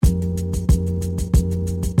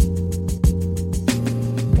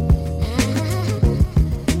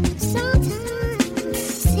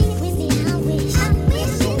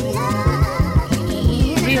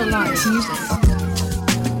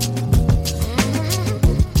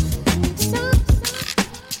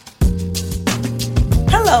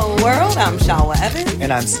World. I'm Shawa Evans.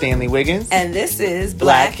 And I'm Stanley Wiggins. And this is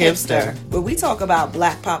Black Hipster, where we talk about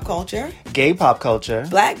black pop culture, gay pop culture,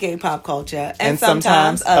 black gay pop culture, and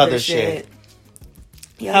sometimes other shit.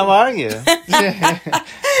 Yo. How are you?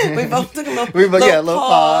 We both took a little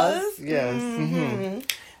pause. Yes. Mm-hmm.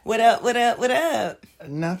 What up?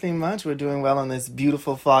 Nothing much. We're doing well on this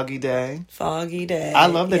beautiful foggy day. I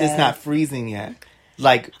love that it's not freezing yet.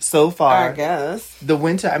 Like, so far. I guess. The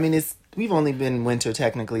winter, I mean, we've only been winter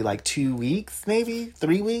technically like 2 weeks, maybe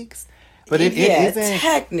 3 weeks. But it isn't.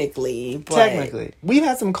 Technically. We've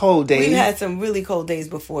had some cold days. We've had some really cold days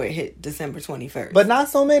before it hit December 21st. But not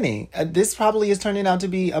so many. This probably is turning out to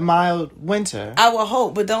be a mild winter. I will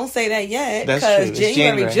hope, but don't say that yet. That's true. Because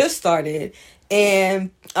January just started.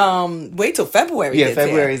 And wait till February gets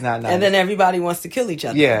February's here. not nice. And then everybody wants to kill each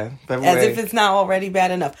other. Yeah, February. As if it's not already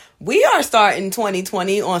bad enough. We are starting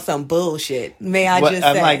 2020 on some bullshit. May I just say.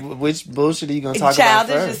 I'm like, which bullshit are you going to talk about Child,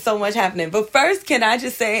 first? there's just so much happening. But first, can I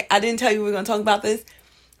just say, I didn't tell you we were going to talk about this,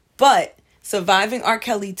 but Surviving R.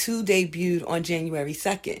 Kelly 2 debuted on January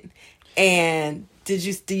 2nd. And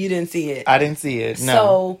you didn't see it? I didn't see it, no.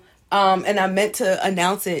 So... and I meant to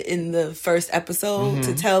announce it in the first episode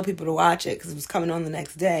to tell people to watch it because it was coming on the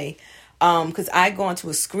next day. Because I go to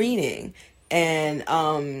a screening and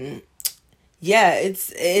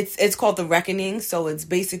it's called The Reckoning. So it's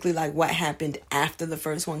basically like what happened after the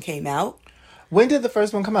first one came out. When did the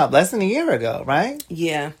first one come out? Less than a year ago, right?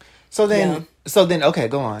 Yeah. So then, okay,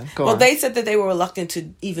 go on. Well, they said that they were reluctant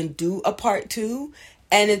to even do a part 2.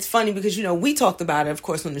 And it's funny because, we talked about it, of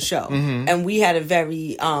course, on the show. Mm-hmm. And we had a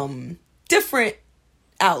very different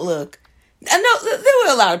outlook. I know there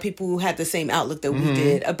were a lot of people who had the same outlook that we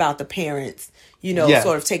did about the parents,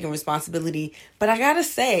 sort of taking responsibility. But I got to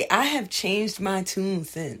say, I have changed my tune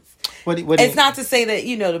since. It's not to say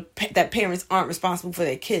that, that parents aren't responsible for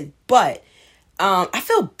their kids. But I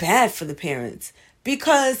feel bad for the parents.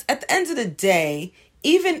 Because at the end of the day,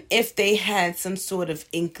 even if they had some sort of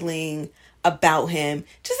inkling about him,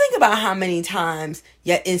 just think about how many times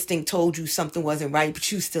your instinct told you something wasn't right,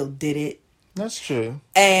 but you still did it. That's true.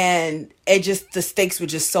 And the stakes were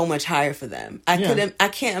just so much higher for them. I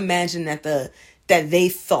can't imagine that they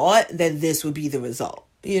thought that this would be the result.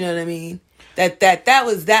 You know what I mean? That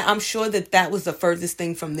was that. I'm sure that was the furthest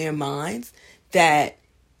thing from their minds, that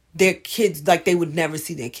their kids, like, they would never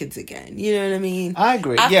see their kids again. You know what I mean? I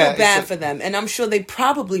agree. I feel bad for them. And I'm sure they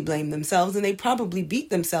probably blame themselves and they probably beat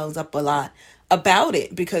themselves up a lot about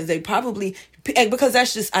it because because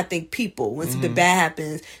that's just, I think, people. When something bad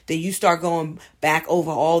happens, then you start going back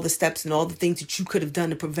over all the steps and all the things that you could have done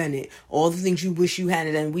to prevent it, all the things you wish you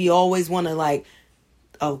hadn't. And we always want to, like,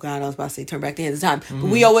 oh God, I was about to say turn back the hands of time. But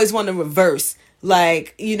we always want to reverse,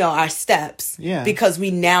 like, our steps. Yeah. Because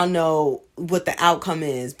we now know what the outcome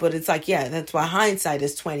is. But it's like, that's why hindsight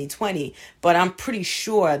is 20/20. But I'm pretty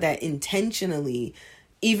sure that intentionally,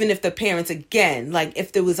 even if the parents, again, like,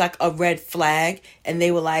 if there was like a red flag and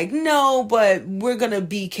they were like, no, but we're going to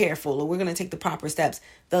be careful or we're going to take the proper steps,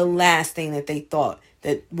 the last thing that they thought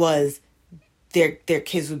that was their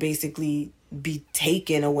kids would basically be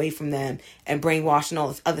taken away from them and brainwashed and all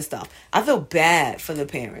this other stuff. I feel bad for the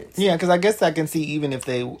parents. Yeah, because I guess I can see even if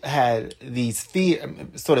they had these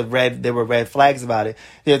there were red flags about it,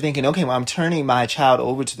 they're thinking, okay, well, I'm turning my child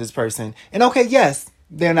over to this person. And okay, yes,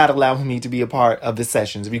 they're not allowing me to be a part of the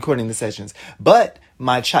sessions, recording the sessions. But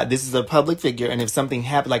my child, this is a public figure, and if something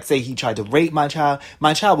happened, like say he tried to rape my child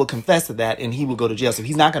will confess to that and he will go to jail. So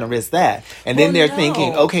he's not going to risk that. And then they're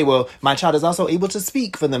thinking, okay, well, my child is also able to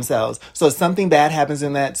speak for themselves. So if something bad happens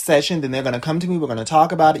in that session, then they're going to come to me. We're going to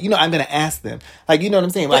talk about it. I'm going to ask them. Like, you know what I'm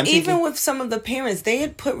saying? But even with some of the parents, they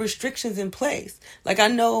had put restrictions in place. Like, I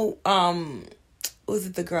know, was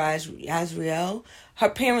it the girl, Azriel? Her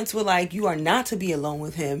parents were like, you are not to be alone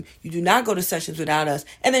with him. You do not go to sessions without us.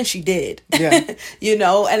 And then she did. Yeah. And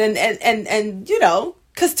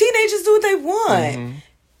because teenagers do what they want. Mm-hmm.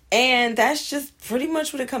 And that's just pretty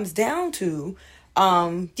much what it comes down to.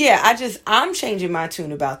 I'm changing my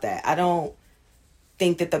tune about that. I don't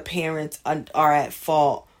think that the parents are at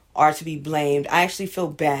fault, are to be blamed. I actually feel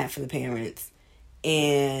bad for the parents.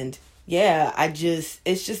 And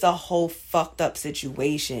it's just a whole fucked up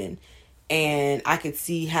situation. And I could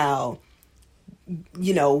see how,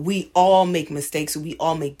 we all make mistakes. We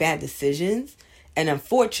all make bad decisions. And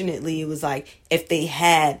unfortunately, it was like, if they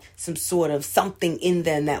had some sort of something in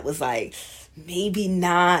them that was like, maybe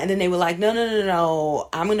not. And then they were like, no,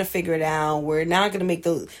 I'm going to figure it out. We're not going to make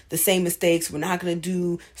the same mistakes. We're not going to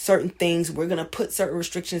do certain things. We're going to put certain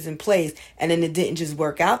restrictions in place. And then it didn't just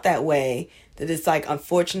work out that way. That it's like,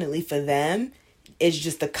 unfortunately for them, it's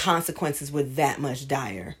just the consequences were that much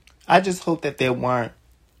dire. I just hope that there weren't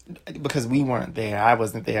because we weren't there, I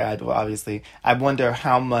wasn't there, obviously, I wonder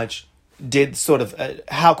how much did sort of,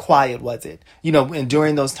 how quiet was it? You know, and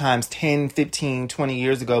during those times, 10, 15, 20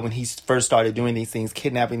 years ago, when he first started doing these things,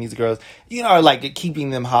 kidnapping these girls, you know, or like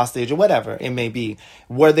keeping them hostage or whatever it may be,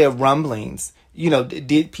 were there rumblings? You know,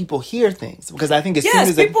 did people hear things? Because I think as soon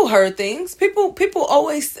as people heard things. People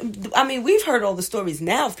always, I mean, we've heard all the stories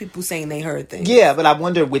now of people saying they heard things. Yeah, but I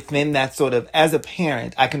wonder within that sort of, as a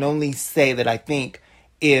parent, I can only say that I think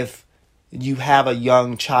if you have a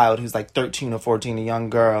young child who's like 13 or 14, a young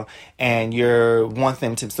girl, and you want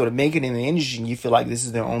them to sort of make it in the industry, and you feel like this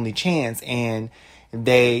is their only chance, and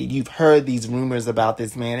you've heard these rumors about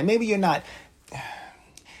this man, and maybe you're not,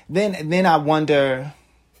 then I wonder.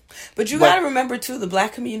 But you got to remember too, the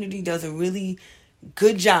Black community does a really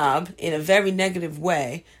good job in a very negative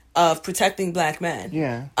way of protecting Black men.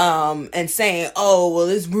 Yeah. And saying, oh, well,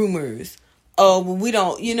 it's rumors. Oh, well, we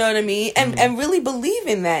don't, you know what I mean? And really believe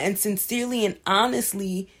in that and sincerely and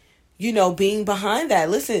honestly, you know, being behind that.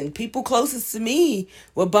 Listen, people closest to me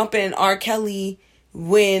were bumping R. Kelly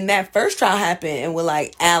when that first trial happened and were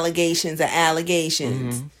like, allegations are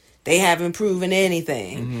allegations. Mm-hmm. They haven't proven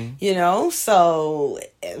anything, you know? So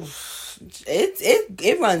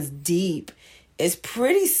it runs deep. It's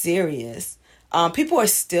pretty serious. People are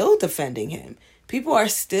still defending him. People are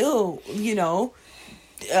still, you know,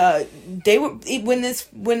 they were besides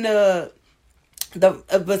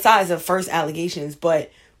the first allegations,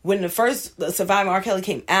 but when the first Surviving R. Kelly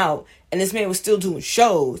came out and this man was still doing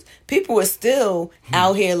shows, people were still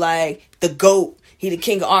out here like the GOAT. He the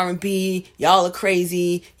king of R&B. Y'all are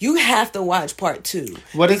crazy. You have to watch part 2.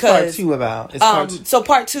 What is part 2 about? So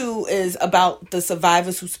part 2 is about the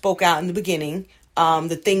survivors who spoke out in the beginning.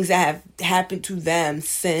 The things that have happened to them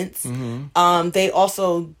since. Mm-hmm. They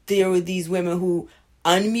also deal with these women who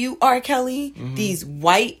unmute R. Kelly. Mm-hmm. These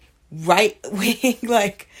white right wing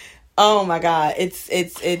like. Oh my God! It's.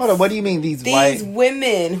 Hold on. What do you mean these white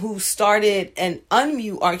women who started an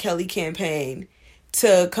unmute R. Kelly campaign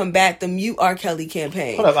to combat the mute R. Kelly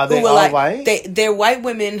campaign? Hold up, are they all like, white? They're white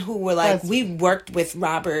women who were like, we worked with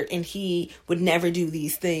Robert and he would never do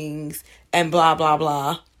these things and blah blah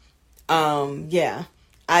blah. Yeah,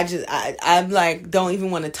 I'm like, don't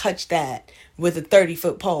even want to touch that with a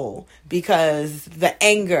 30-foot pole because the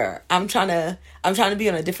anger. I'm trying to be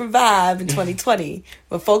on a different vibe in 2020,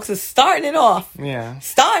 but folks are starting it off real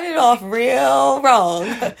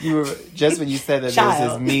wrong. You were just when you said that there's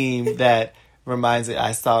this meme that reminds it.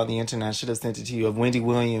 I saw on the internet. I should have sent it to you of Wendy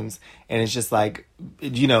Williams, and it's just like,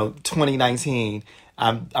 you know, 2019.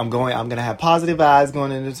 I'm gonna have positive vibes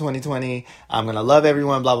going into 2020. I'm gonna love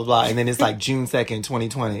everyone, blah blah blah. And then it's like June 2nd,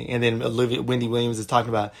 2020, and then Wendy Williams is talking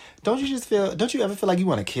about, don't you ever feel like you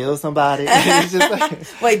want to kill somebody? It's just like,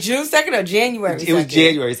 wait, June 2nd or January 2nd? It was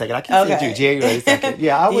January 2nd. I keep saying January 2nd.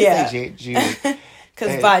 Yeah, I would say June.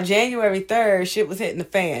 Because by January 3rd, shit was hitting the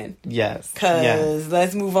fan. Yes. Because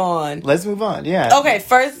let's move on. Yeah. Okay,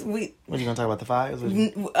 first What are you gonna talk about, the fires?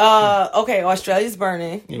 Okay, Australia's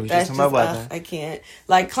burning. Yeah, that's just about weather. I can't.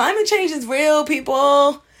 Like, climate change is real,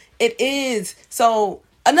 people. It is. So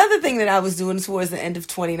another thing that I was doing towards the end of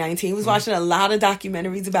 2019 was watching a lot of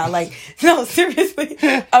documentaries about like, no, seriously,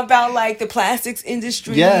 about like the plastics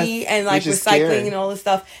industry and like recycling and all this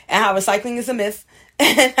stuff, and how recycling is a myth.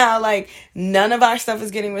 And how like none of our stuff is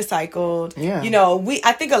getting recycled. Yeah. You know,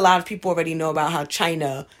 I think a lot of people already know about how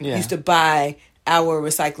China used to buy our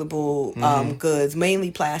recyclable goods, mainly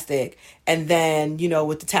plastic. And then, you know,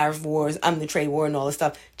 with the tariff wars, the trade war and all this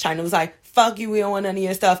stuff, China was like, fuck you, we don't want none of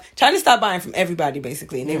your stuff. China stopped buying from everybody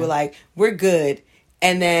basically. And they were like, we're good.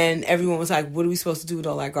 And then everyone was like, what are we supposed to do with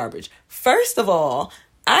all that garbage? First of all,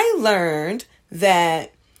 I learned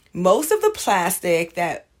that most of the plastic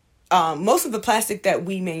that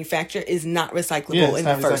we manufacture is not recyclable in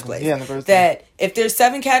the first place. Yeah, in the first that place. If there's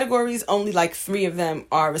 7 categories, only like 3 of them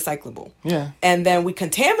are recyclable. Yeah. And then we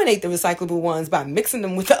contaminate the recyclable ones by mixing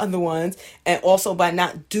them with the other ones, and also by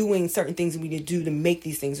not doing certain things we need to do to make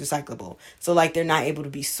these things recyclable. So like they're not able to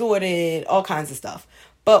be sorted, all kinds of stuff.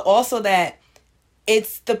 But also that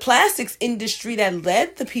it's the plastics industry that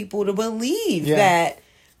led the people to believe that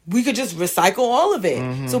we could just recycle all of it.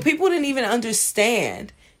 Mm-hmm. So people didn't even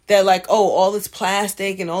understand that like, oh, all this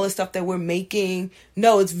plastic and all this stuff that we're making,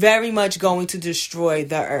 no, it's very much going to destroy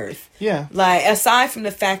the earth. Yeah. Like, aside from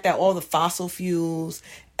the fact that all the fossil fuels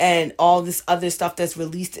and all this other stuff that's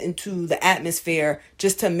released into the atmosphere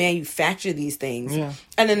just to manufacture these things. Yeah.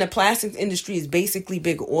 And then the plastics industry is basically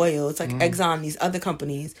big oil. It's like Exxon, these other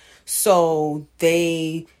companies. So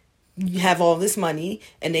they have all this money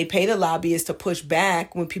and they pay the lobbyists to push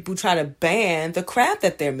back when people try to ban the crap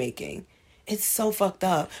that they're making. It's so fucked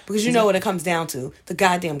up because you know what it comes down to: the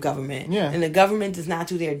goddamn government. Yeah. And the government does not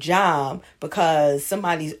do their job because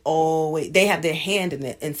somebody's always they have their hand in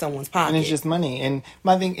it in someone's pocket. And it's just money. And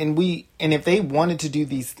my thing, and if they wanted to do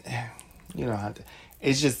these, you know how to.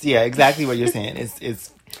 It's just exactly what you're saying.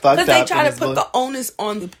 It's fucked up. Because they try to put the onus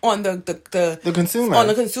on the consumer, on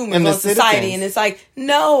the consumer, and on the society, citizens. and it's like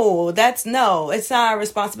no, it's not our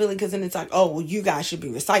responsibility. Because then it's like, oh, well, you guys should be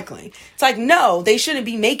recycling. It's like no, they shouldn't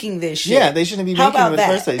be making this shit. Yeah, they shouldn't be How making it in about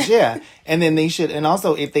the first that? place. Yeah, and then they should, and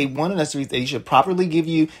also if they wanted us to, they should properly give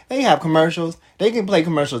you. They have commercials. They can play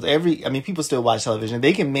commercials people still watch television.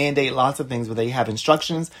 They can mandate lots of things where they have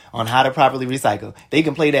instructions on how to properly recycle. They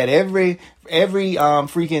can play that every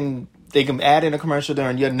freaking. They can add in a commercial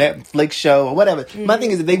during your Netflix show or whatever. Mm-hmm. My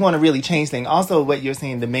thing is, if they want to really change things, also what you're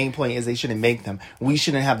saying, the main point is they shouldn't make them. We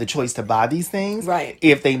shouldn't have the choice to buy these things. Right.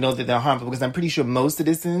 If they know that they're harmful. Because I'm pretty sure most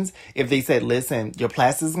citizens, if they said, listen, your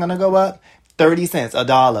plastic is going to go up 30 cents,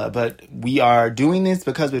 $1, but we are doing this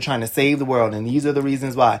because we're trying to save the world. And these are the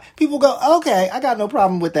reasons why. People go, okay, I got no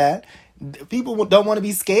problem with that. People don't want to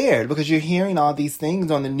be scared because you're hearing all these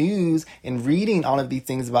things on the news and reading all of these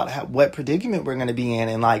things about what predicament we're going to be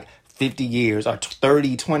in like 50 years or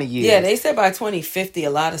 30, 20 years. Yeah, they said by 2050, a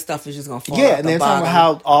lot of stuff is just going to fall Yeah, out and the they're talking bottom. about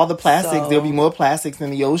how all the plastics, there'll be more plastics in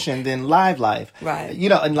the ocean than live life. Right. You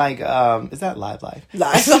know, and like, is that live life?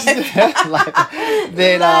 Live life.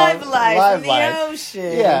 Then, live life live in the life.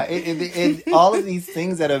 ocean. Yeah, it all of these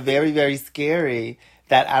things that are very, very scary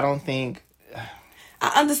that I don't think...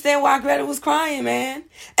 I understand why Greta was crying, man.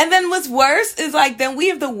 And then what's worse is like, then we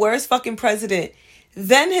have the worst fucking president.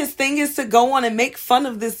 Then his thing is to go on and make fun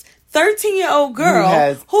of this 13-year-old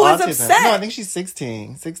girl who is upset. No, I think she's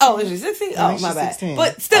 16. 16? Oh, is she 16? Oh, my bad. 16.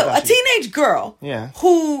 But still, a teenage girl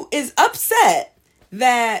who is upset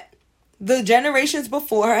that the generations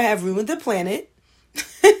before her have ruined the planet.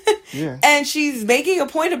 Yeah. And she's making a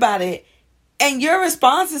point about it. And your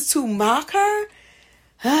response is to mock her?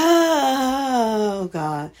 Oh,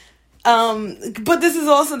 God. But this is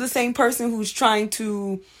also the same person who's trying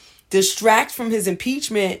to distract from his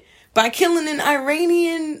impeachment by killing an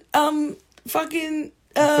Iranian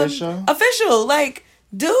official. Like,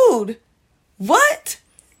 dude, what?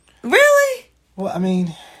 Really? Well, I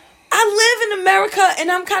mean, I live in America and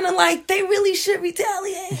I'm kind of like, they really should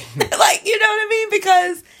retaliate. Like, you know what I mean?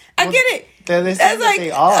 Because I get it. They're saying that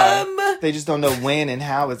they are. They just don't know when and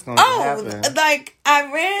how it's going to happen. Like,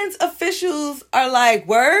 Iran's officials are like,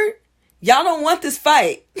 word? Y'all don't want this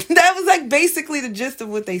fight. That was like basically the gist of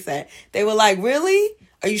what they said. They were like, really?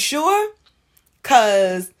 Are you sure?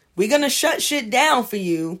 Because we're going to shut shit down for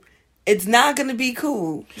you. It's not going to be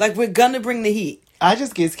cool. Like, we're going to bring the heat. I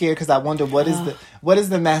just get scared because I wonder what is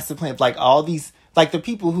the master plan? Like all these, like the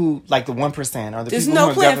people who, like the 1% or the There's people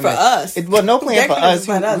no who are plan for us. No plan for us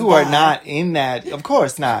who are not in that. Of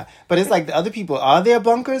course not. But it's like the other people. Are there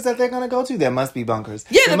bunkers that they're going to go to? There must be bunkers.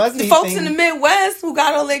 Yeah, the folks in the Midwest who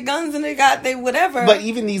got all their guns and they whatever. But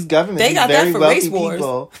even these governments, they got these very that for wealthy race wars.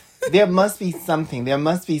 people, there must be something. There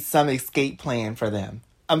must be some escape plan for them.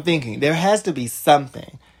 I'm thinking there has to be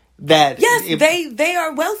something. They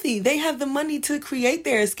are wealthy. They have the money to create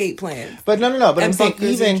their escape plans. But no. But I'm saying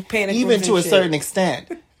even to a certain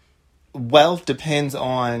extent, wealth depends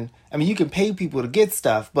on. I mean, you can pay people to get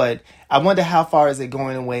stuff, but I wonder how far is it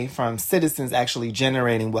going away from citizens actually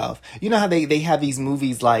generating wealth. You know how they have these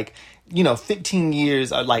movies like 15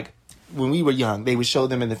 years or like when we were young, they would show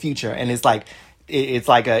them in the future, and it's like. It's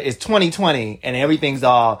 2020 and everything's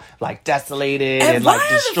all like desolated and like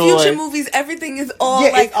destroyed. The future movies, everything is all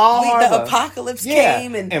the apocalypse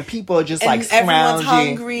came and people are just like everyone's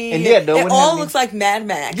scrounging hungry and it all looks like Mad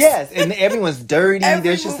Max. Yes, and everyone's dirty.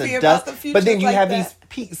 There's just a dust. But then you have these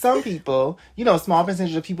some people, a small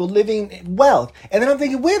percentage of people living wealth, and then I'm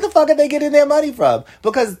thinking, where the fuck are they getting their money from?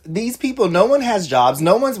 Because these people, no one has jobs,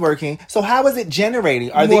 no one's working. So how is it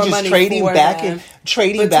generating? Are they just trading back and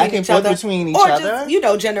forth between each other?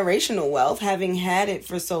 Just, generational wealth, having had it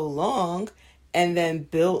for so long and then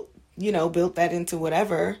built that into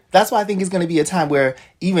whatever. That's why I think it's going to be a time where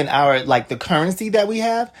even the currency that we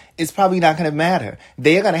have is probably not going to matter.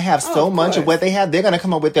 They're going to have so much of what they have. They're going to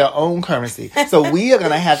come up with their own currency. So we are going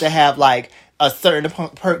to have like a certain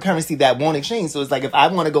currency that won't exchange. So it's like if I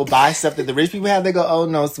want to go buy stuff that the rich people have, they go, oh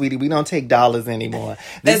no, sweetie, we don't take dollars anymore.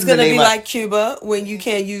 It's going to be like Cuba when you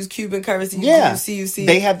can't use Cuban currency. You use CUC.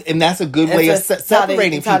 They have, and that's a good way of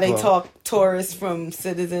separating people. How they talk tourists from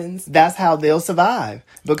citizens. That's how they'll survive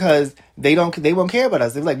because They won't care about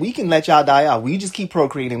us. They're like, we can let y'all die out. We just keep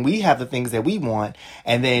procreating. We have the things that we want,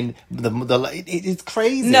 and then it's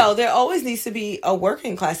crazy. No, there always needs to be a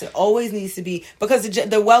working class. It always needs to be, because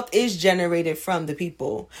the wealth is generated from the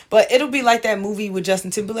people. But it'll be like that movie with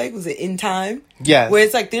Justin Timberlake. Was it In Time? Yes. Where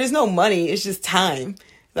it's like there's no money. It's just time.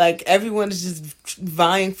 Like everyone is just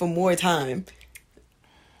vying for more time.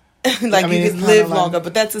 Like, I mean, you can live longer,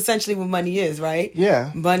 but that's essentially what money is, right?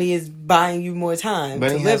 Yeah. Money is buying you more time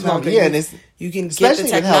to live longer. Yeah, you can get the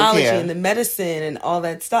technology and the medicine and all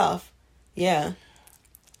that stuff. Yeah.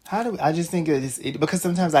 I just think because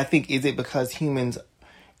sometimes I think, is it because humans,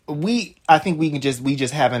 we haven't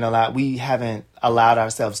allowed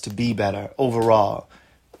ourselves to be better overall.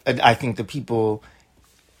 I think the people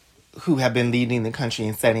who have been leading the country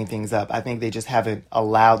and setting things up, I think they just haven't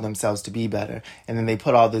allowed themselves to be better. And then they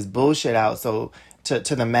put all this bullshit out so to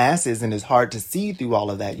the masses, and it's hard to see through all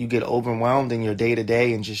of that. You get overwhelmed in your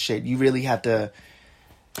day-to-day and just shit. You really have to...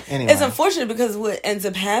 Anyway. It's unfortunate because what ends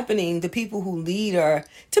up happening, the people who lead are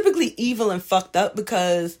typically evil and fucked up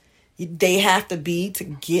because they have to be to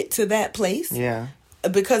get to that place. Yeah.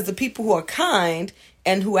 Because the people who are kind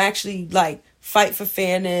and who actually like fight for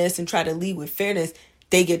fairness and try to lead with fairness,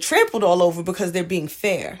 they get trampled all over because they're being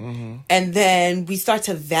fair. Mm-hmm. And then we start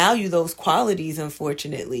to value those qualities,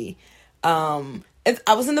 unfortunately. I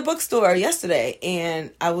was in the bookstore yesterday,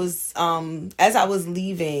 and I was, as I was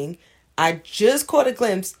leaving, I just caught a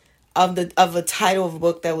glimpse of a title of a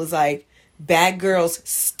book that was like, Bad Girls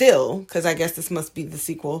Still, because I guess this must be the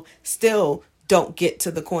sequel, still don't get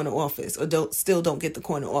to the corner office, or don't get the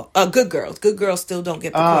corner office. Good girls still don't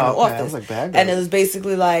get the corner office. I was like, Bad Girls. And it was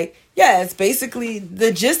basically like, yeah, it's basically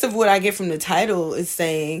the gist of what I get from the title is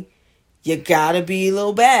saying you gotta be a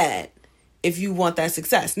little bad if you want that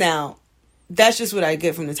success. Now, that's just what I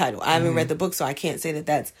get from the title. I haven't read the book, so I can't say that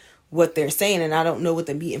that's what they're saying, and I don't know what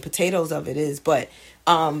the meat and potatoes of it is, but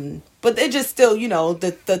they're just still,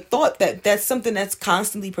 the thought that that's something that's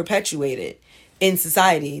constantly perpetuated in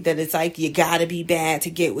society, that it's like you gotta be bad to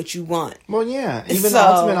get what you want. Well, yeah, even the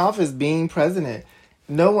ultimate office, being president,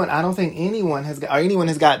 I don't think anyone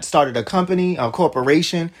has started a company, a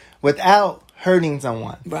corporation without hurting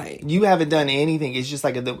someone. Right. You haven't done anything. It's just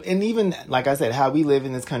like, and even like I said, how we live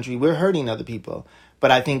in this country, we're hurting other people. But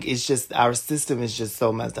I think it's just, our system is just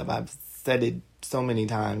so messed up. I've said it so many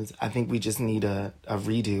times. I think we just need a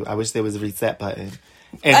redo. I wish there was a reset button.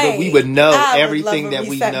 But we would know everything that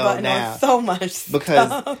we know now. So much stuff.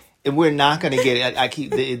 Because we're not going to get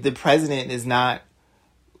it. The president is not,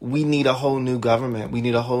 we need a whole new government. We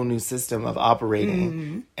need a whole new system of operating.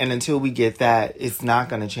 Mm-hmm. And until we get that, it's not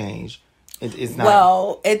going to change. It's not.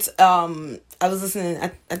 Well, it's, I was listening,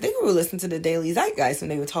 I think we were listening to the Daily Zeitgeist when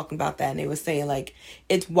they were talking about that, and they were saying, like,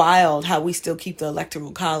 it's wild how we still keep the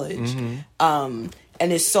Electoral College. Mm-hmm.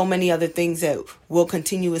 And there's so many other things that we'll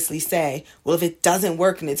continuously say, well, if it doesn't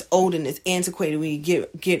work and it's old and it's antiquated, we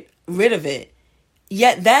get rid of it.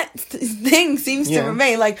 Yet that thing seems to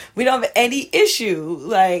remain. Like, we don't have any issue.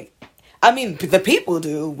 Like, I mean, the people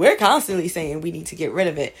do. We're constantly saying we need to get rid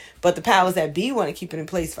of it. But the powers that be want to keep it in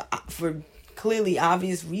place for clearly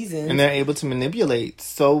obvious reasons. And they're able to manipulate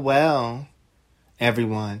so well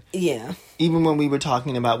everyone. Yeah. Even when we were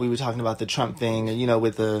talking about the Trump thing,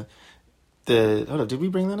 with the hold up, did we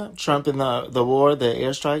bring that up? Trump and the war, the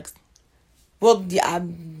airstrikes? Well, yeah,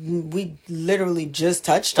 we literally just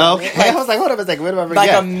touched on it. Like, I was like, hold up a second, what did I bring?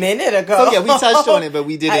 Like a minute ago. So yeah, we touched on it, but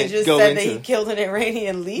we didn't go into it. I just said that he killed an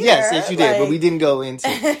Iranian leader. Yes, you did, but we didn't go into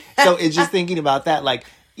it. So it's just thinking about that, like,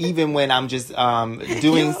 even when I'm just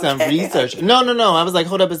doing some research. No. I was like,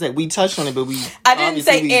 hold up a sec. We touched on it, but I didn't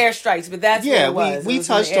say airstrikes, but that's what it was. We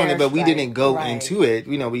touched on it, but we didn't go into it.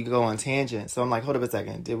 We go on tangents. So I'm like, hold up a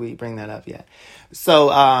second. Did we bring that up yet?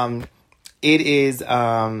 So it is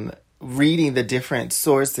reading the different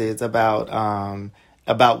sources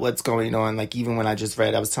about what's going on. Like, even when I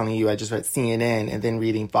was telling you, I just read CNN, and then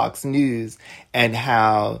reading Fox News, and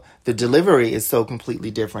how the delivery is so completely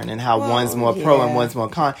different, and how one's more pro and one's more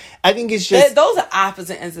con. I think it's just... Those are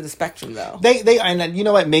opposite ends of the spectrum, though. They are, and you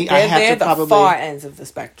know what? They're the far ends of the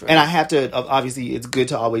spectrum. And I have to, obviously, it's good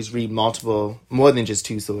to always read more than just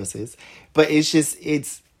two sources. But it's just,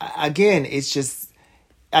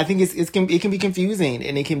 I think it can be confusing,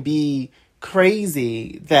 and it can be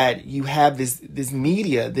crazy that you have this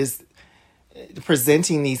media, this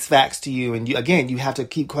presenting these facts to you, and you have to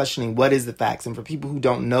keep questioning what is the facts. And for people who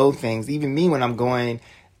don't know things, even me, when I'm going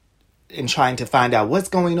in trying to find out what's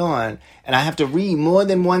going on, and I have to read more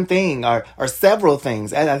than one thing or several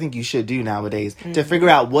things, as I think you should do nowadays, to figure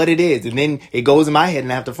out what it is. And then it goes in my head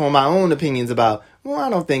and I have to form my own opinions about, well, I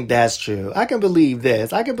don't think that's true. I can believe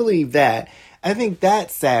this. I can believe that. I think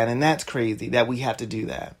that's sad and that's crazy that we have to do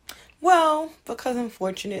that. Well, because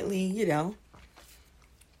unfortunately,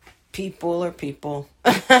 people are people.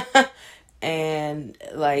 And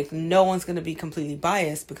like, no one's going to be completely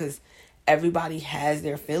biased because everybody has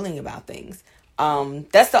their feeling about things.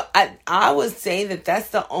 I would say that's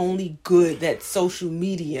the only good that social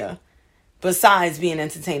media, besides being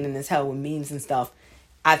entertaining as hell with memes and stuff,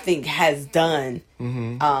 I think has done,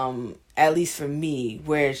 at least for me,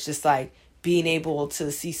 where it's just like being able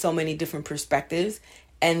to see so many different perspectives.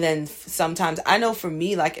 And then sometimes, I know for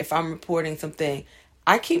me, like if I'm reporting something,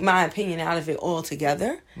 I keep my opinion out of it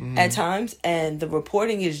altogether at times. And the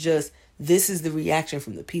reporting is just, this is the reaction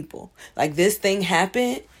from the people. Like, this thing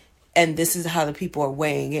happened and this is how the people are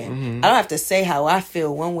weighing in. I don't have to say how I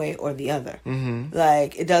feel one way or the other.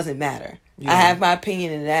 Like, it doesn't matter. I have my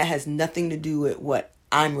opinion and that has nothing to do with what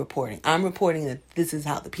I'm reporting. I'm reporting that this is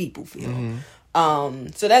how the people feel.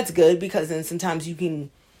 So that's good, because then sometimes you can,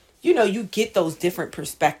 you get those different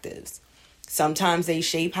perspectives. Sometimes they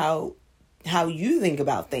shape how you think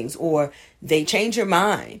about things, or they change your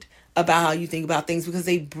mind about how you think about things because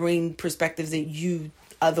they bring perspectives that you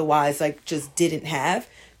otherwise like just didn't have,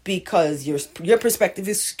 because your perspective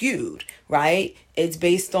is skewed, right? It's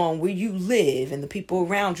based on where you live and the people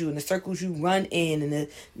around you and the circles you run in and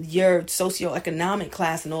your socioeconomic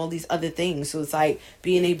class and all these other things. So it's like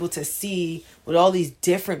being able to see what all these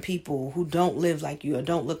different people who don't live like you or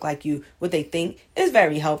don't look like you, what they think, is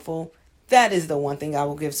very helpful. That is the one thing I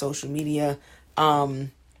will give social media. But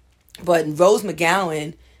Rose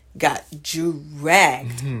McGowan got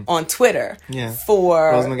dragged on Twitter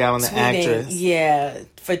for Rose McGowan, the actress. Yeah,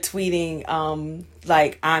 for tweeting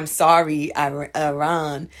like, I'm sorry,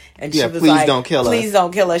 Iran. And she was please like, don't kill us. Please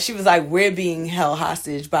don't kill us. She was like, we're being held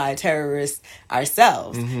hostage by terrorists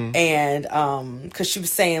ourselves. And because she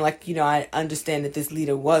was saying, like, I understand that this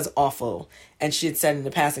leader was awful. And she had said in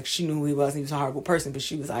the past, like, she knew who he was and he was a horrible person. But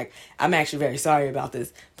she was like, I'm actually very sorry about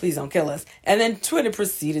this. Please don't kill us. And then Twitter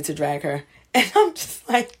proceeded to drag her. And I'm just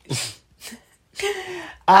like,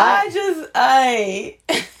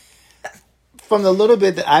 from the little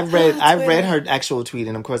bit that I've read her actual tweet,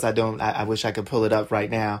 and of course I wish I could pull it up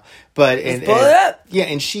right now. But pull it up. Yeah,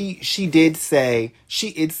 and she did say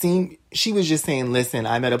it seemed she was just saying, listen,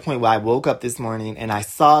 I'm at a point where I woke up this morning and I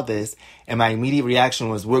saw this, and my immediate reaction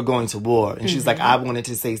was, we're going to war. And she's like, I wanted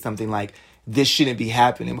to say something like, this shouldn't be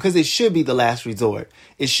happening, because it should be the last resort.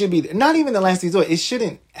 It should be not even the last resort. It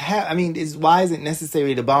shouldn't have. I mean, why is it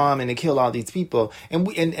necessary to bomb and to kill all these people?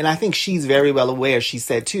 And I think she's very well aware. She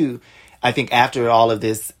said too, I think after all of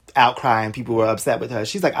this outcry and people were upset with her,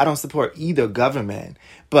 she's like, I don't support either government,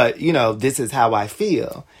 but this is how I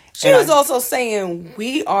feel. She was also saying,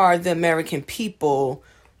 we are the American people,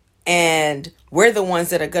 and we're the ones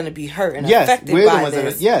that are going to be hurt and affected by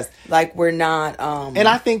this. Like, we're not. And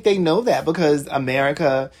I think they know that, because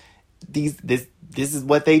America, this is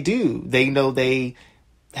what they do. They know they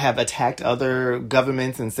have attacked other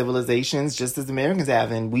governments and civilizations just as Americans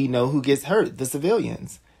have, and we know who gets hurt: the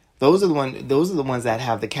civilians. Those are the ones that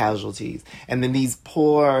have the casualties, and then these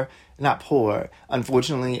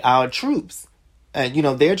unfortunately, our troops,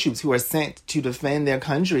 their troops who are sent to defend their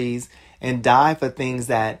countries and die for things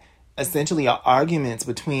that essentially are arguments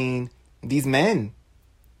between these men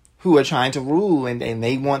who are trying to rule, and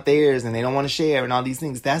they want theirs and they don't want to share and all these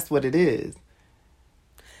things. That's what it is.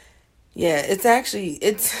 Yeah,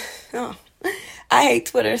 I hate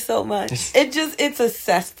Twitter so much. It's a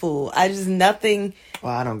cesspool. Nothing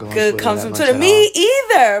I don't go good comes from Twitter. Me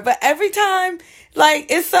either. But every time, like,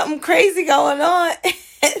 it's something crazy going on,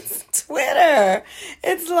 it's Twitter.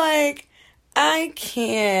 It's like, I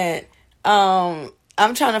can't.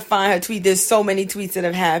 I'm trying to find her tweet. There's so many tweets that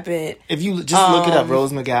have happened. If you just look it up,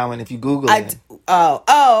 Rose McGowan, if you Google it.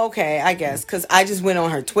 Okay, I guess. Because I just went on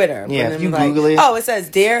her Twitter. Yeah, if you Google it. Oh, it says,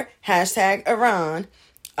 Dear #Iran.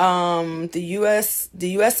 The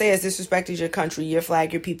USA has disrespected your country, your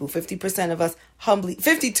flag, your people. 52% of us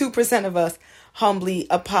humbly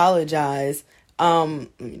apologize.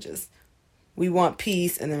 We want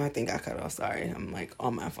peace. And then I think I cut off. Sorry. I'm like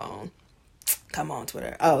on my phone. Come on,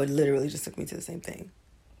 Twitter. Oh, it literally just took me to the same thing.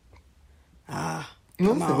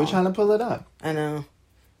 Listen, we're trying to pull it up. I know.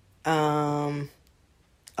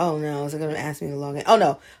 Oh no, is it going to ask me to log in? Oh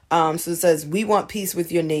no. So it says, we want peace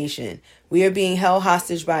with your nation. We are being held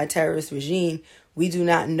hostage by a terrorist regime. We do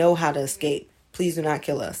not know how to escape. Please do not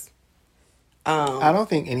kill us. I don't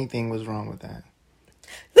think anything was wrong with that.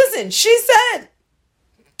 Listen, she said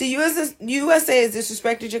the USA has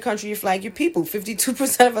disrespected your country, your flag, your people.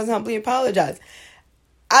 52% of us humbly apologize.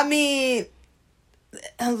 I mean,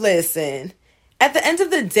 listen. At the end of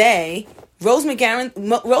the day, Rose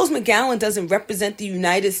McGowan doesn't represent the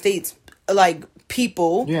United States like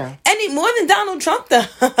people any more than Donald Trump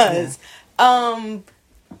does. Yeah.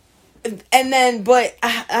 And then, but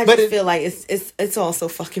I just feel like it's all so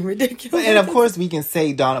fucking ridiculous. And of course, we can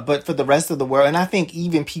say Donald, but for the rest of the world, and I think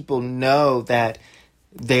even people know that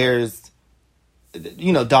there's,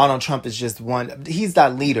 Donald Trump is just one. He's our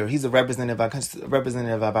leader. He's a representative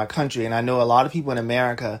of our country. And I know a lot of people in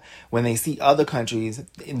America, when they see other countries,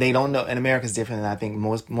 they don't know. And America's different than I think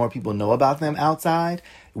more people know about them outside.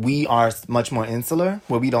 We are much more insular,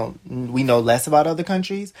 where we know less about other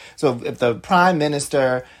countries. So if the prime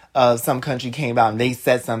minister of some country came out and they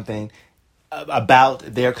said something about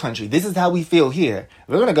their country, this is how we feel here.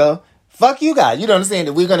 We're gonna go, fuck you guys. You know what I'm saying?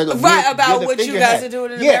 That we're gonna go about what you guys are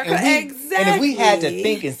doing in America. Exactly. And if we had to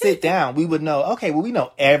think and sit down, we would know. Okay, well, we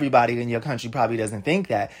know everybody in your country probably doesn't think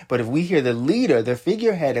that. But if we hear the leader, the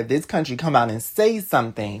figurehead of this country, come out and say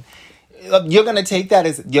something, you're going to take that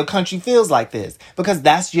as your country feels like this, because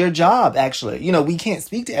that's your job, actually. We can't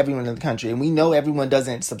speak to everyone in the country, and we know everyone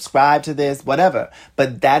doesn't subscribe to this, whatever.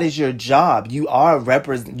 But that is your job. You are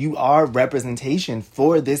representation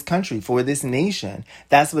for this country, for this nation.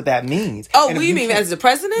 That's what that means. Oh, what do you mean as the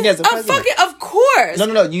president? Yes, the president. Of course.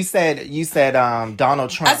 No. You said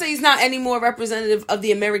Donald Trump. I said he's not any more representative of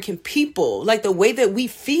the American people, like the way that we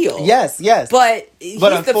feel. Yes. But he's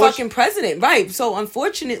the fucking president, right? So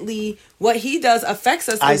unfortunately, what he does affects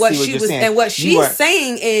us. And what she's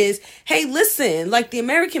saying is, hey, listen, like the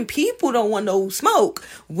American people don't want no smoke.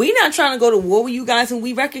 We're not trying to go to war with you guys, and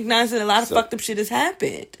we recognize that a lot of fucked up shit has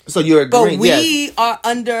happened. So you're agreeing, but we are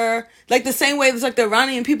under, like the same way it's like the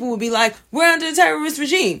Iranian people would be like, we're under a terrorist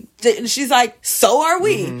regime. She's like, so are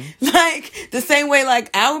we. Mm-hmm. Like the same way,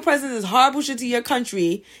 like our president is horrible shit to your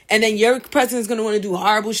country, and then your president is going to want to do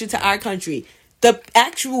horrible shit to our country. The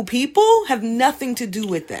actual people have nothing to do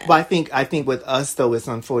with that. Well, I think with us, though, it's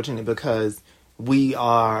unfortunate because we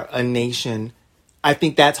are a nation. I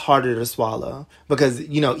think that's harder to swallow because,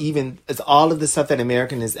 even it's all of the stuff that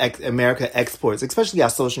America exports, especially our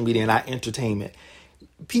social media and our entertainment.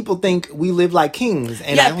 People think we live like kings,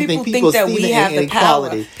 and I don't think people that see we the have the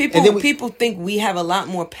inequality. Power. People think we have a lot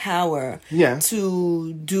more power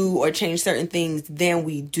to do or change certain things than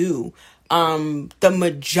we do. The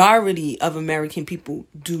majority of American people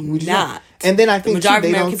do not. And then I think the majority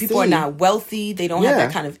of American people are not wealthy. They don't have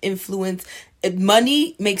that kind of influence.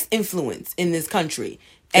 Money makes influence in this country.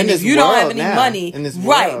 And if you don't have any money,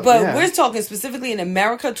 right? But we're talking specifically in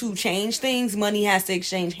America, to change things, money has to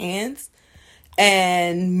exchange hands.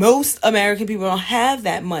 And most American people don't have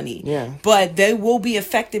that money. Yeah. But they will be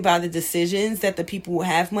affected by the decisions that the people who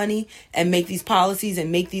have money and make these policies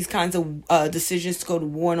and make these kinds of decisions to go to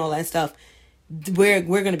war and all that stuff. We're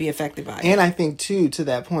going to be affected by it. And I think, too, to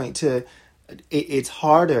that point, it's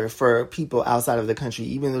harder for people outside of the country,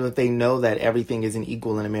 even though they know that everything isn't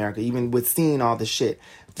equal in America, even with seeing all the shit,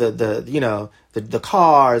 the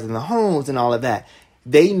cars and the homes and all of that.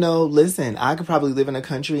 They know, listen, I could probably live in a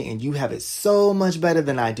country and you have it so much better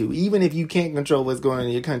than I do. Even if you can't control what's going on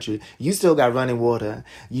in your country, you still got running water.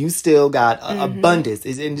 You still got abundance.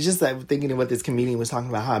 And just like thinking of what this comedian was talking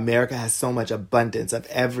about, how America has so much abundance of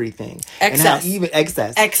everything. Excess. And how even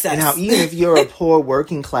excess. And how even if you're a poor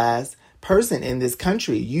working class person in this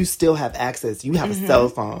country, you still have access. You have a cell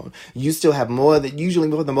phone. You still have more than, usually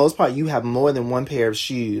for the most part, you have more than one pair of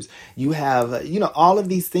shoes. You have, all of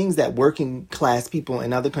these things that working class people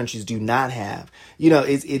in other countries do not have. We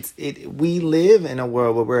live in a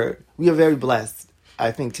world where we are very blessed,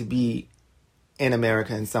 I think, to be in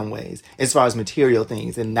America in some ways, as far as material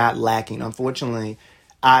things and not lacking. Unfortunately,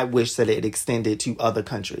 I wish that it extended to other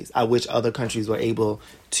countries. I wish other countries were able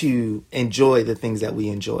to enjoy the things that we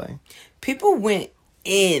enjoy. People went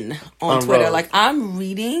in on Twitter. Road. Like, I'm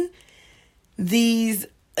reading these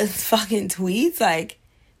fucking tweets. Like,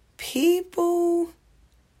 people...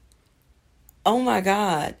 Oh, my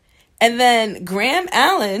God. And then Graham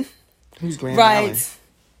Allen... Who's Graham Allen?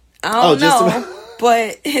 I don't know.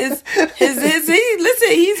 But he's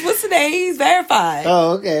what's the name? He's verified.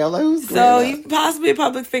 Oh, okay. I'm like, who's so he's possibly a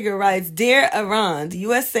public figure. Writes, Dear Iran, the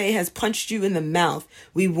USA has punched you in the mouth.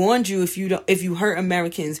 We warned you if you hurt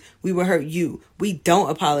Americans, we will hurt you. We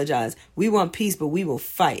don't apologize. We want peace, but we will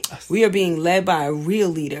fight. We are being led by a real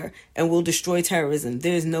leader, and we'll destroy terrorism.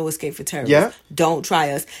 There is no escape for terrorists. Yeah. Don't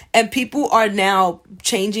try us. And people are now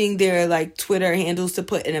changing their Twitter handles to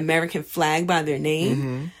put an American flag by their name.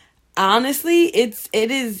 Mm-hmm. honestly, it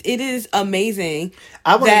is amazing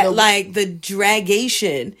I wanna that know- like the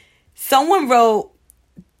dragation. Someone wrote,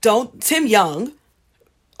 Tim Young,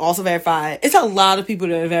 also verified. It's a lot of people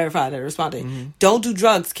that are verified that are responding. Don't do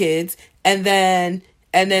drugs, kids. And then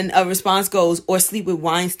a response goes, or sleep with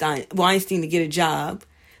Weinstein to get a job.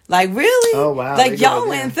 Like, really? Oh, wow. Like, They go y'all there.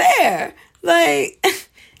 went there. Like,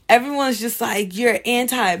 everyone's just like, you're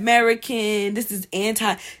anti-American. This is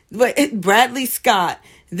Bradley Scott.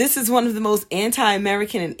 This is one of the most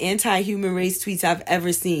anti-American and anti-human race tweets I've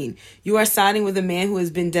ever seen. You are siding with a man who has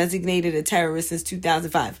been designated a terrorist since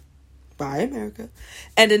 2005 by America,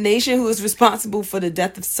 and a nation who is responsible for the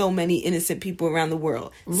death of so many innocent people around the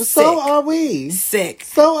world. So are we. Sick.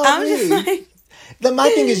 So are I'm we. just like, My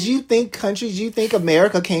thing is, you think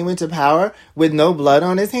America came into power with no blood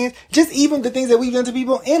on its hands? Just even the things that we've done to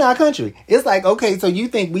people in our country. It's like, okay, so you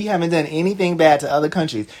think we haven't done anything bad to other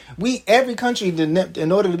countries. Every country,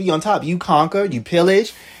 in order to be on top, you conquer, you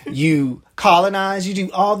pillage, you colonize, you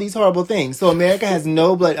do all these horrible things. So America has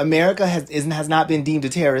no blood. America has not been deemed a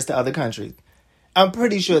terrorist to other countries. I'm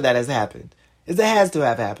pretty sure that has happened. It has to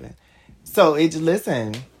have happened. So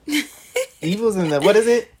listen, evil's in the, what is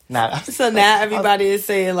it? Nah. so now everybody is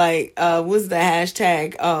saying like, what's the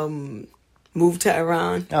hashtag? Move to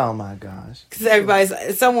Iran. Oh my gosh.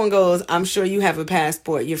 Because someone goes, I'm sure you have a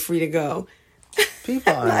passport. You're free to go.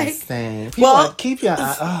 People are Like, insane. Keep your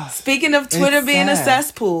speaking of Twitter being a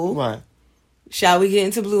cesspool, What? shall we get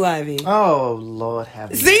into Blue Ivy? Oh Lord, have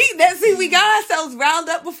mercy. See, we got ourselves riled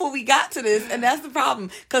up before we got to this, and that's the problem.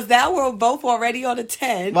 Because now we're both already on a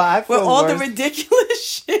 10. Well, I feel with all the worse. ridiculous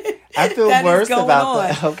shit. I feel that is worse going about on.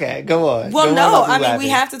 that. Okay, go on. Well, Go no, on about I Blue mean, we Ivy.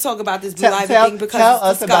 have to talk about this Blue Ivy Tell thing because tell it's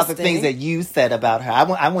us about the disgusting. things that you said about her.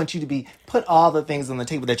 I want you to put all the things on the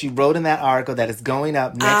table that you wrote in that article that is going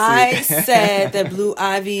up next I week. said that Blue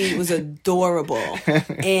Ivy was adorable.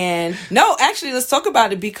 And no, actually, let's talk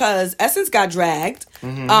about it because Essence got dragged.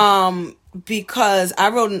 Because I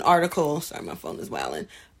wrote an article. Sorry, my phone is wilding.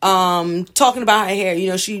 Talking about her hair. You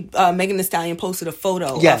know, she Megan Thee Stallion posted a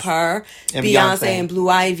photo of her, And Beyonce, Beyonce. and Blue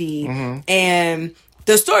Ivy. And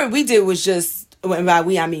the story we did was just, and by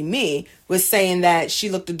we I mean me, was saying that she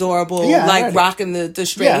looked adorable, Yeah, I like read it. rocking the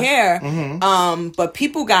straight Yeah. hair. But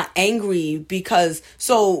people got angry because,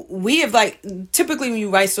 so we have like, typically when you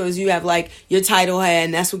write stories, you have like your title head,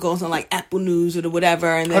 and that's what goes on like Apple News or whatever.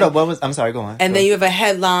 And then, Hold up, I'm sorry, go on. and then you have a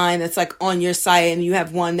headline that's like on your site, and you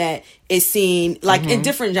have one that is seen like in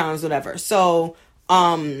different genres, whatever. So,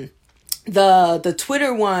 the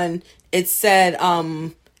Twitter one, it said,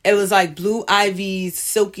 it was like Blue Ivy's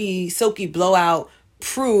silky blowout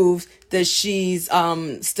proves that she's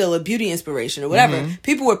still a beauty inspiration or whatever.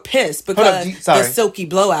 People were pissed because the silky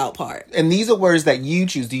blowout part. And these are words that you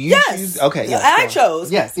choose. Do you choose? Okay, yes. I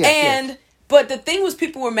chose. Yes. But the thing was,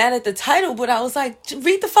 people were mad at the title, but I was like,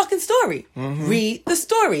 read the fucking story. Read the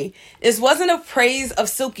story. It wasn't a praise of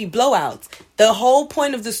silky blowouts. The whole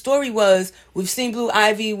point of the story was, we've seen Blue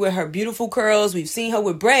Ivy with her beautiful curls, we've seen her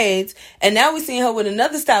with braids, and now we've seen her with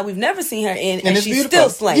another style we've never seen her in, and she's beautiful. still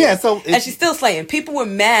slaying. Yeah, and she's still slaying. People were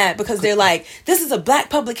mad because they're like, this is a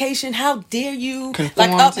black publication, how dare you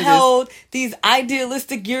Conform like to uphold these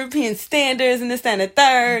idealistic European standards and this, that, and the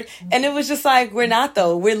third. And it was just like, we're not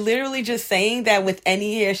though. We're literally just saying that with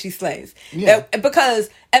any hair she slays. Yeah.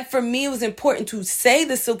 And for me, it was important to say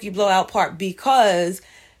the silky blowout part because,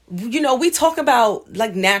 you know, we talk about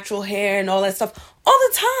like natural hair and all that stuff all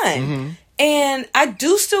the time. And I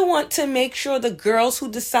do still want to make sure the girls who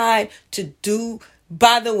decide to do,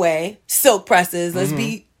 by the way, silk presses, let's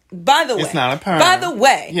be, by the way. It's not a perm. By the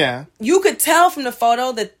way. Yeah. You could tell from the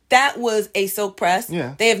photo that was a silk press.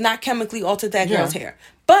 Yeah. They have not chemically altered that Yeah. girl's hair.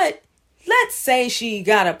 But let's say she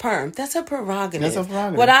got a perm. That's her prerogative. That's her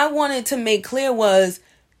prerogative. What I wanted to make clear was,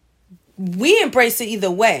 we embrace it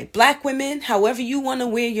either way. Black women, however you want to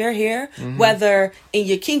wear your hair, whether in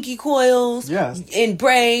your kinky coils, Yes. in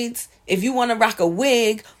braids, if you want to rock a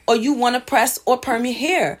wig, or you want to press or perm your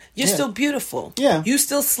hair, you're Yeah. still beautiful. Yeah. You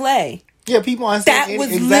still slay. Yeah, people aren't That saying was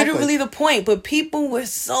exactly. literally the point, but people were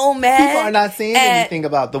so mad. People are not saying anything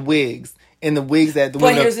about the wigs and the wigs that the But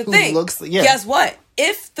women here's the who thing. looks. Yeah. Guess what?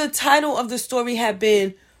 If the title of the story had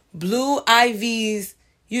been Blue Ivy's,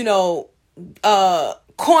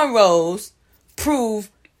 cornrows prove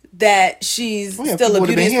that she's Oh, yeah, still people a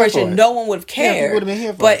would've beauty been here for inspiration, it. no one would have Yeah, people cared. would've been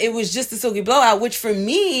here for But it. it was just a silky blowout, which for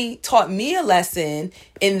me taught me a lesson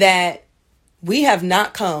in that we have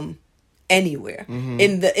not come anywhere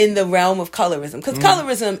in the realm of colorism, because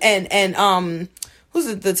colorism and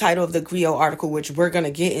who's the title of the Griot article, which we're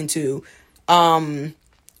gonna get into,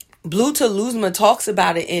 Blue to Luzma talks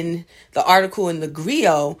about it in the article in the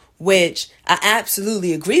Griot, which I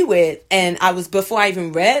absolutely agree with. And before I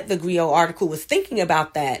even read the Griot article, was thinking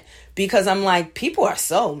about that, because I'm like, people are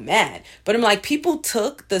so mad. But I'm like, people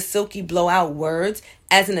took the Silky Blowout words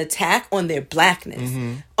as an attack on their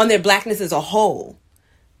blackness, on their blackness as a whole.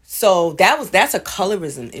 So that's a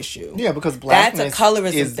colorism issue. Yeah, because blackness that's a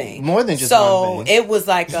colorism is thing. more than just so one thing. it was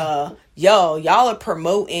like, yo, y'all are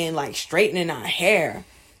promoting like straightening our hair.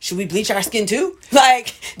 Should we bleach our skin too?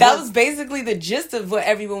 Like, that was basically the gist of what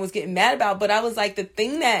everyone was getting mad about. But I was like, the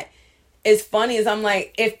thing that is funny is I'm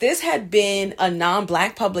like, if this had been a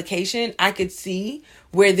non-black publication, I could see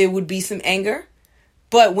where there would be some anger.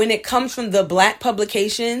 But when it comes from the black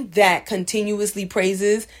publication that continuously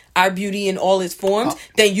praises our beauty in all its forms,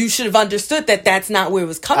 then you should have understood that that's not where it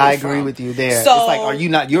was coming from. I agree with you there. So, it's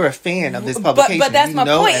like, you're a fan of this publication. But that's my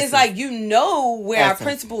point. Essence. It's like, where our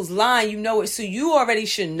principles lie, it. So you already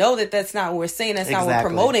should know that that's not what we're saying. That's not what we're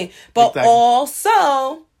promoting. But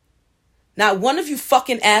also, not one of you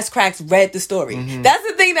fucking ass cracks read the story. That's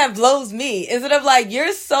the thing that blows me. Instead of like,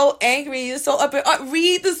 you're so angry, you're so up and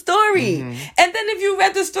read the story. And then if you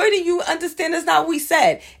read the story, then you understand that's not what we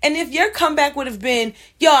said. And if your comeback would have been,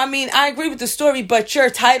 I agree with the story, but your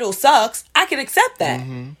title sucks, I can accept that.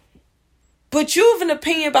 But you have an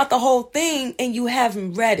opinion about the whole thing and you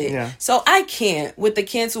haven't read it. Yeah. So I can't with the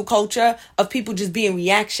cancel culture of people just being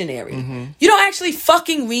reactionary. You don't actually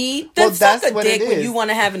fucking read. Then suck a dick when you want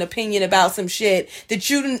to have an opinion about some shit that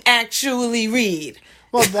you didn't actually read.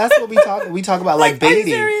 Well, that's what we talk about, like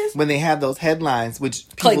baiting, when they have those headlines, which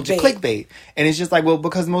people just clickbait. And it's just like, well,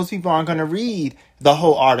 because most people aren't going to read the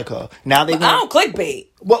whole article. Now I don't clickbait.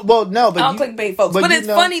 Well, no, but I don't clickbait, folks. But it's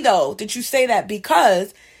funny, though, that you say that,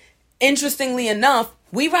 because interestingly enough,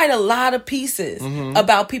 we write a lot of pieces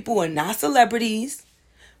about people who are not celebrities.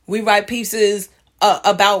 We write pieces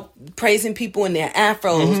about praising people in their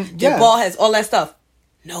afros, their bald heads, all that stuff.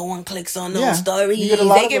 No one clicks on those stories.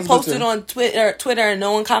 They get posted on Twitter, and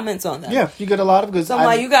no one comments on them. Yeah, you get a lot of good. So I'm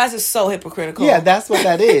like, you guys are so hypocritical. Yeah, that's what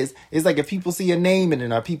that is. It's like if people see a name in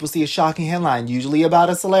it, or people see a shocking headline, usually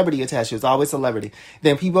about a celebrity attached, it's always celebrity,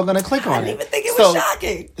 then people are going to click on it. I didn't even think it was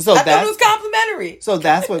shocking. So I thought it was complimentary. So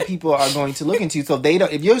that's what people are going to look into. So they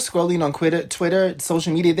don't. If you're scrolling on Twitter,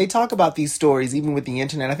 social media, they talk about these stories even with the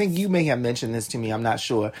internet. I think you may have mentioned this to me. I'm not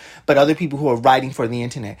sure, but other people who are writing for the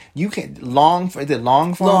internet, you can long form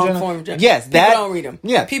journal. Yes, people don't read them.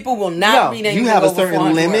 Yeah, people will not read anything. You have a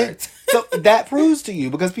certain limit, words. So that proves to you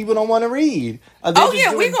because people don't want to read.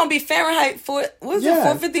 We're gonna be Fahrenheit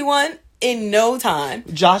 451 in no time.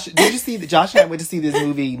 Josh, did you see? Josh and I went to see this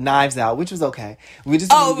movie Knives Out, which was okay. It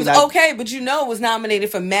was okay, but it was nominated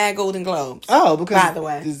for mad Golden Globes. Oh, because by the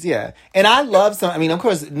way, and I love some. I mean, of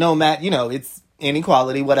course, it's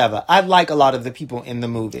inequality, whatever. I like a lot of the people in the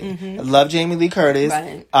movie. I love Jamie Lee Curtis.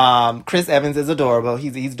 Right. Chris Evans is adorable.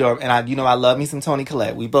 He's adorable. And I love me some Toni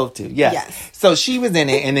Collette. We both do. Yes. So she was in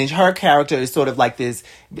it, and then her character is sort of like this.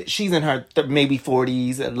 She's in her maybe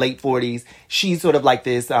 40s, late 40s. She's sort of like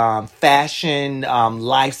this fashion,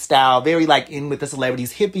 lifestyle, very like in with the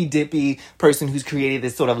celebrities, hippy dippy person who's created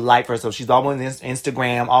this sort of life for herself. She's always on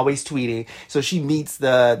Instagram, always tweeting. So she meets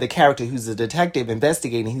the character who's a detective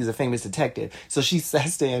investigating. He's a famous detective. So she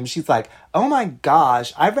says to him, she's like, "Oh my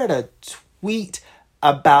gosh, I read a tweet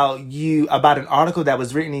about an article that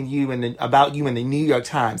was written about you in the New York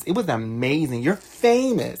Times. It was amazing. You're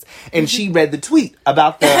famous." And she read the tweet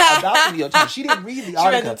about the New York Times. She didn't read the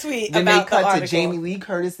article. She read the tweet then about they cut the article. to Jamie Lee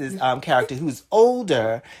Curtis's character, who's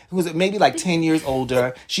older, who's maybe like 10 years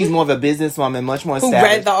older. She's more of a businesswoman, much more established.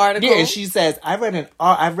 Who read the article? Yeah, and she says, I read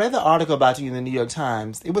the article about you in the New York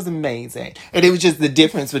Times. It was amazing. And it was just the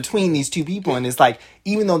difference between these two people. And it's like,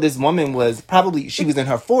 even though this woman she was in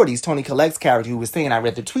her 40s, Toni Collette's character, who was saying, I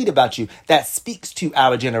read the tweet about you, that speaks to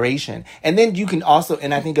our generation. And then you can also,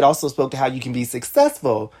 and I think it also spoke to how you can be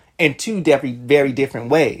successful in two very different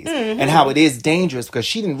ways. And how it is dangerous because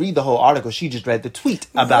she didn't read the whole article. She just read the tweet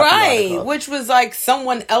about the article. Which was like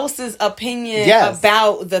someone else's opinion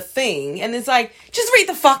about the thing. And it's like, just read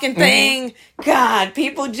the fucking thing. God,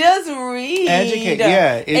 people just read. Educate,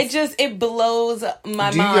 yeah. It blows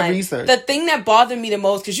my mind. Do your research. The thing that bothered me the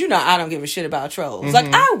most, because I don't give a shit about trolls.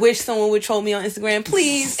 Like, I wish someone would troll me on Instagram.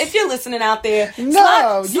 Please, if you're listening out there,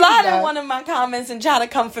 slide in one of my comments and try to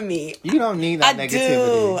come for me. You don't need that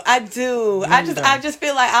negativity. I do. I just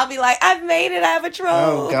feel like I'll be like, I've made it. I have a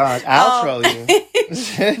troll. Oh God, I'll troll you.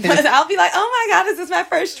 But I'll be like, oh my God, is this my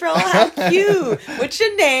first troll? How cute. What's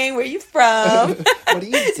your name? Where you from? What do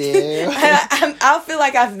you do? I'll feel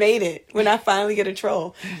like I've made it when I finally get a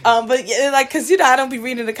troll. But like, cause I don't be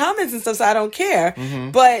reading the comments and stuff, so I don't care.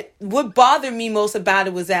 Mm-hmm. But what bothered me most about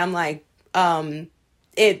it was that I'm like, what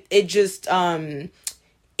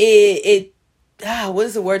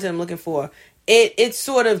is the word that I'm looking for? It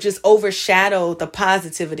sort of just overshadowed the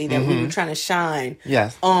positivity that we were trying to shine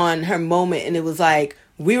on her moment. And it was like,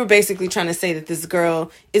 we were basically trying to say that this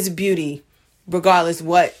girl is beauty, regardless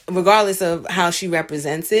of how she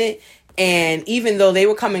represents it. And even though they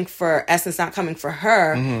were coming for Essence, not coming for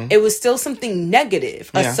her, it was still something negative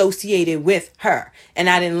associated with her. And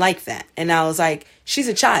I didn't like that. And I was like, she's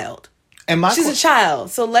a child. She's a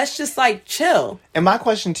child. So let's just like chill. And my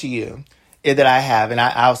question to you that I have, and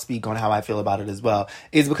I'll speak on how I feel about it as well,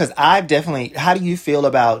 is because I've definitely, how do you feel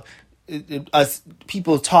about us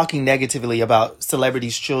people talking negatively about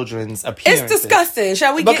celebrities' children's appearances? It's disgusting.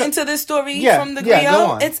 Shall we get into this story from the Griot? Go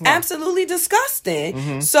on. It's absolutely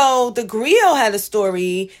disgusting. So the Griot had a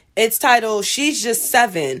story. It's titled, She's Just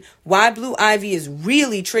 7. Why Blue Ivy is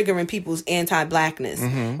Really Triggering People's Anti-Blackness.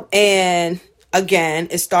 And again,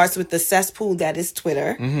 it starts with the cesspool that is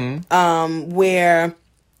Twitter, where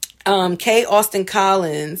K. Austin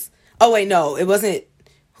Collins. Oh wait, no, it wasn't.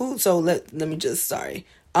 Who? So let me just sorry.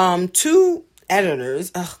 Two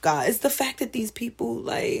editors. Oh God, it's the fact that these people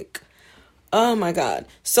like. Oh my God.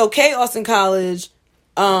 So K. Austin College,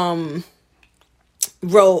 wrote.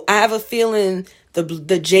 I have a feeling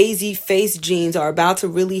the Jay-Z face jeans are about to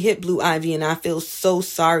really hit Blue Ivy, and I feel so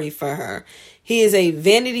sorry for her. He is a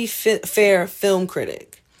Vanity Fair film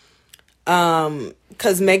critic.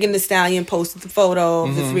 Because Megan Thee Stallion posted the photo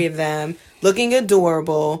of the three of them looking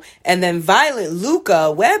adorable. And then Violet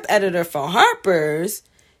Lucca, web editor for Harper's,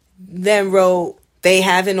 then wrote, they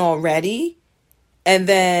haven't already. And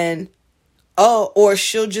then, or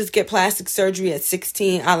she'll just get plastic surgery at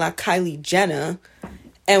 16 a la Kylie Jenner.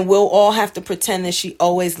 And we'll all have to pretend that she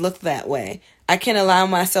always looked that way. I can't allow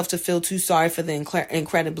myself to feel too sorry for the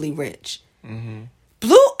incredibly rich.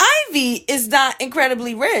 Blue Ivy is not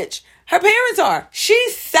incredibly rich. Her parents are.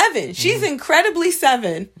 She's 7. She's incredibly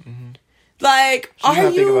 7. Like, are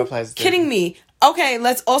you kidding me? Okay,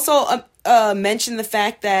 let's also mention the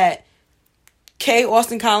fact that K.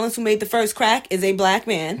 Austin Collins, who made the first crack, is a black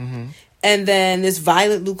man. And then this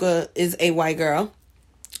Violet Lucca is a white girl.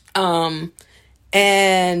 And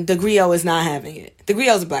the Griot is not having it. The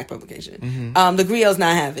Griot is a black publication. The Griot's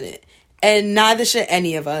not having it. And neither should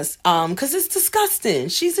any of us, because it's disgusting.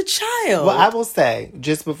 She's a child. Well, I will say,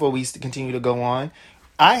 just before we continue to go on,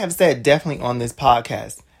 I have said definitely on this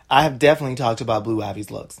podcast, I have definitely talked about Blue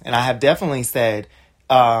Ivy's looks. And I have definitely said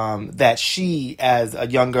that she, as a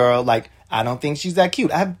young girl, like, I don't think she's that cute.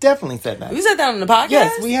 I have definitely said that. You said that on the podcast?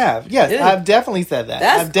 Yes, we have. Yes, I've definitely said that.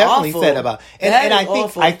 I've definitely awful. Said about. And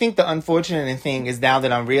awful. I think the unfortunate thing is now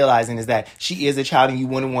that I'm realizing is that she is a child and you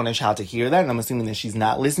wouldn't want a child to hear that. And I'm assuming that she's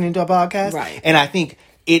not listening to a podcast. Right. And I think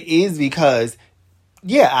it is because,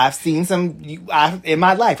 I've seen some in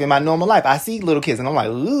my life, in my normal life. I see little kids and I'm like,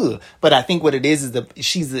 ugh. But I think what it is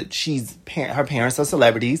her parents are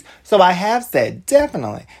celebrities. So I have said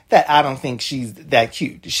definitely that I don't think she's that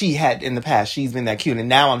cute. She had in the past, she's been that cute. And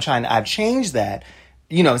now I've changed that,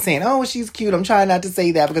 saying, oh, she's cute. I'm trying not to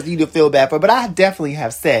say that because you do feel bad for her. But I definitely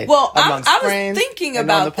have said, I was thinking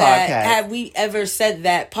about that. Have we ever said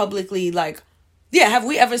that publicly, like, have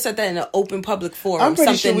we ever said that in an open public forum? I'm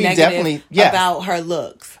pretty sure we definitely about her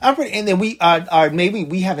looks. And then we are maybe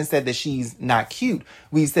we haven't said that she's not cute.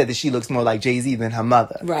 We've said that she looks more like Jay-Z than her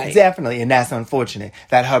mother. Right. Definitely, and that's unfortunate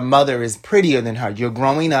that her mother is prettier than her. You're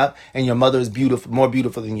growing up, and your mother is beautiful, more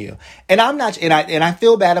beautiful than you. And I'm not, and I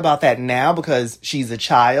feel bad about that now because she's a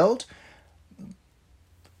child.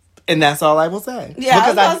 And that's all I will say. Yeah,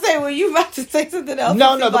 because I was going to say, were you about to say something else?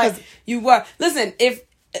 No, because you were. Listen,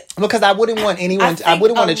 because I wouldn't want anyone. I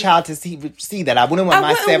wouldn't want a child to see that. I wouldn't want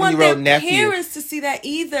my 7-year-old nephew. Parents to see that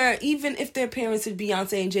either. Even if their parents are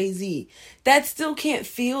Beyonce and Jay-Z, that still can't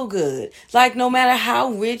feel good. Like no matter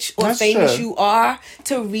how rich or famous you are,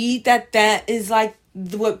 to read that is like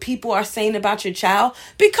what people are saying about your child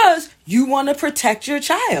because you want to protect your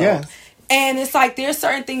child. Yes. And it's like there's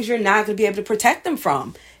certain things you're not going to be able to protect them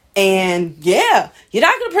from. And you're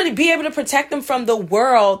not going to be able to protect them from the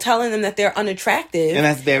world telling them that they're unattractive. And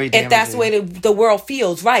that's very damaging. If that's the way the world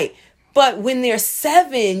feels, right. But when they're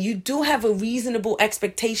 7, you do have a reasonable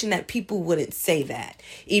expectation that people wouldn't say that,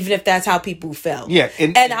 even if that's how people felt. Yeah.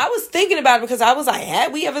 And I was thinking about it because I was like,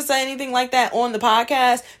 had we ever said anything like that on the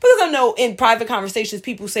podcast? Because I know in private conversations,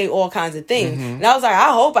 people say all kinds of things. Mm-hmm. And I was like,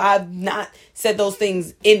 I hope I've not said those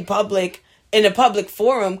things in public, in a public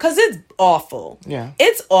forum, because it's awful. Yeah.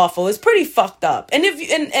 It's awful. It's pretty fucked up. And if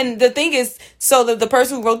you, and the thing is, so the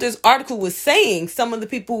person who wrote this article was saying some of the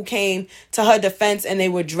people who came to her defense and they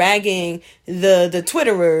were dragging the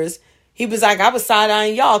Twitterers, he was like, I was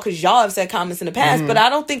side-eyeing y'all because y'all have said comments in the past, but I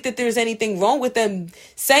don't think that there's anything wrong with them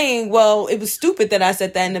saying, well, it was stupid that I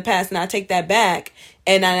said that in the past and I take that back.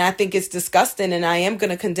 And I think it's disgusting, and I am going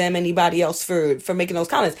to condemn anybody else for making those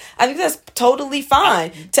comments. I think that's totally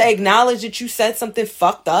fine to acknowledge that you said something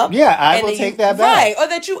fucked up. Yeah, I will take that back. Right, or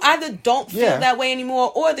that you either don't feel that way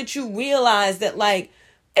anymore, or that you realize that, like,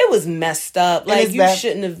 it was messed up. Like, you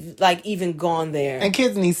shouldn't have, like, even gone there. And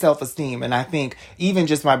kids need self-esteem. And I think even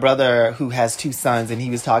just my brother who has 2 sons, and he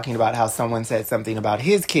was talking about how someone said something about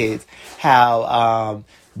his kids, how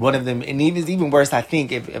one of them, and even worse, I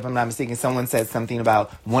think, if I'm not mistaken, someone said something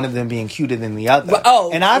about one of them being cuter than the other.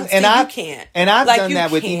 Well, I've like, done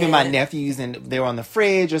that with even my nephews, and they were on the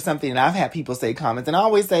fridge or something, and I've had people say comments, and I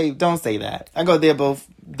always say, don't say that. I go,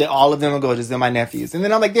 all of them are gorgeous. They're my nephews. And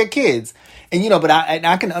then I'm like, they're kids. And, but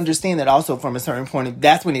I can understand that also from a certain point.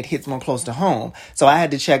 That's when it hits more close to home. So I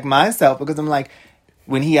had to check myself because I'm like,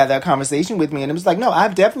 when he had that conversation with me, and it was like, no,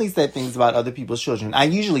 I've definitely said things about other people's children. I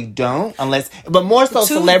usually don't, but more so to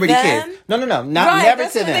celebrity them? Kids. No, never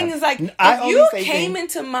to them. The thing is, like, if you came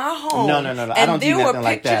into my home, no, and there were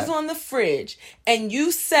pictures on the fridge, and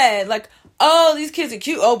you said, like, oh, these kids are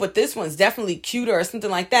cute, oh, but this one's definitely cuter, or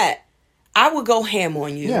something like that, I would go ham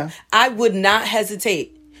on you. Yeah. I would not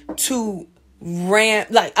hesitate to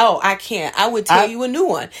like, oh, I can't. I would tell you a new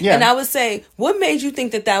one. Yeah. And I would say, what made you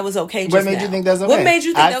think that was okay just now? What made you think that was okay? What made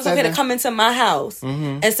you think that was okay to come into my house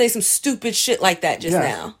and say some stupid shit like that just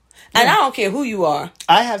now? And I don't care who you are.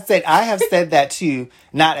 I have said that too,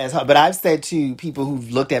 not as hard, but I've said to people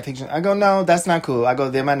who've looked at pictures, I go, no, that's not cool. I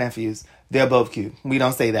go, they're my nephews. They're both cute. We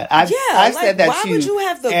don't say that. I've said that why to would you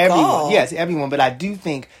have the everyone. gall? Yes, everyone. But I do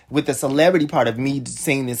think with the celebrity part of me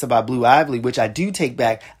saying this about Blue Ivy, which I do take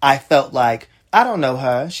back, I felt like, I don't know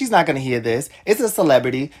her. She's not going to hear this. It's a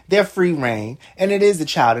celebrity. They're free reign. And it is a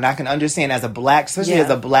child. And I can understand as a black, especially as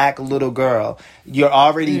a black little girl, you're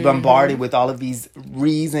already bombarded with all of these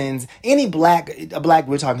reasons.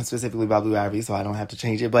 We're talking specifically about Blue Ivy, so I don't have to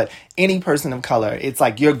change it. But any person of color, it's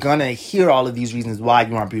like you're going to hear all of these reasons why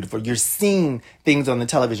you aren't beautiful. You're seeing things on the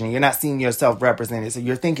television. You're not seeing yourself represented. So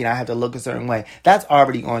you're thinking, I have to look a certain way. That's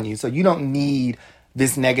already on you. So you don't need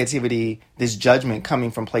this negativity, this judgment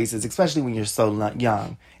coming from places, especially when you're so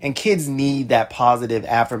young. And kids need that positive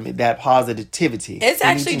that positivity. It's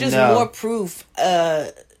actually just more proof,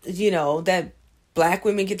 that black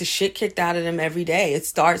women get the shit kicked out of them every day. It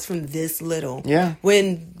starts from this little. Yeah.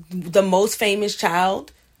 When the most famous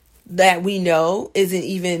child that we know isn't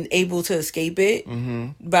even able to escape it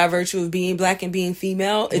by virtue of being black and being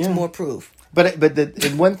female, it's more proof. But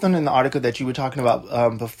the one thing in the article that you were talking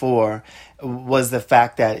about before was the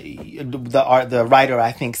fact that the writer,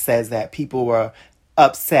 I think, says that people were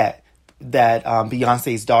upset that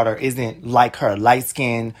Beyonce's daughter isn't like her, light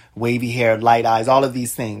skin, wavy hair, light eyes, all of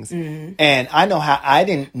these things. Mm-hmm. And I know how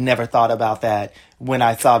I never thought about that when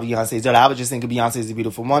I saw Beyonce's daughter. I was just thinking Beyonce's a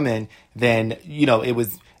beautiful woman. Then it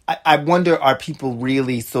was. I wonder, are people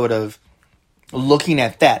really sort of looking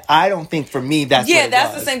at that? I don't think for me that's what it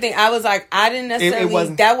that's was. The same thing. I was like, I didn't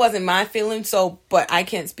necessarily that wasn't my feeling, but I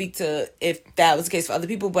can't speak to if that was the case for other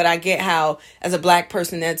people, but I get how as a black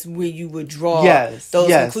person that's where you would draw those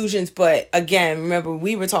conclusions. But again, remember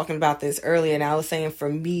we were talking about this earlier, and I was saying for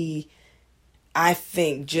me, I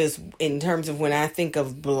think just in terms of when I think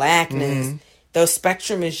of blackness, the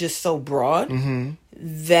spectrum is just so broad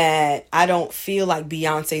that I don't feel like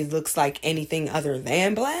Beyonce looks like anything other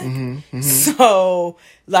than black. So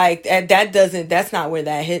like that's not where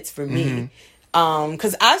that hits for me.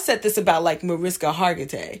 Because I've said this about like Mariska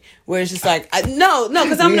Hargitay, where it's just like no,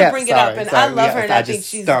 because I'm gonna bring it up, and I love her, and I think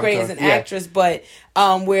she's great as an actress. But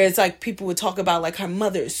where it's like people would talk about like her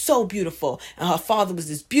mother is so beautiful, and her father was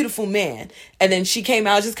this beautiful man, and then she came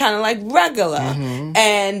out just kind of like regular,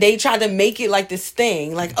 and they tried to make it like this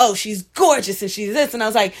thing, like oh she's gorgeous and she's this, and I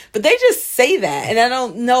was like, but they just say that, and I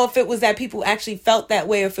don't know if it was that people actually felt that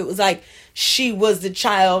way, or if it was like she was the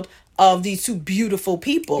child of these two beautiful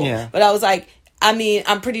people. Yeah. But I was like, I mean,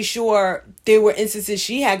 I'm pretty sure there were instances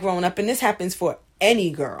she had grown up, and this happens for any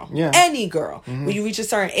girl. Yeah. Any girl. When you reach a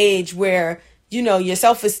certain age where you know, your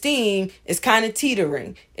self-esteem is kind of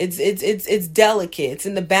teetering. It's delicate. It's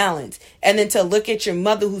in the balance. And then to look at your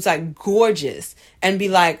mother who's like gorgeous and be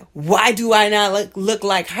like, why do I not look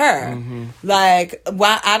like her? Mm-hmm. Like,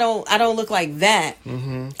 why I don't look like that.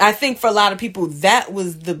 Mm-hmm. I think for a lot of people that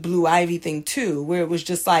was the Blue Ivy thing too, where it was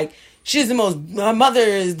just like, her mother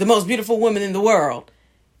is the most beautiful woman in the world.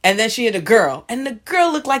 And then she had a girl, and the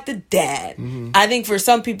girl looked like the dad. Mm-hmm. I think for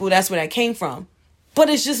some people that's where that came from. But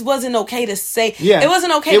it just wasn't okay to say. Yeah. It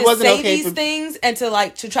wasn't okay to say okay these things and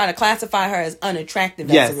to try to classify her as unattractive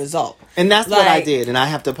Yes. as a result. And that's what I did, and I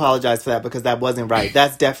have to apologize for that because that wasn't right.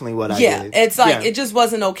 That's definitely what I did. Yeah, it's like it just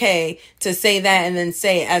wasn't okay to say that and then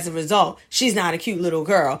say as a result, she's not a cute little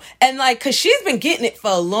girl. And like, because she's been getting it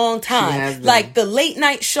for a long time. Like the late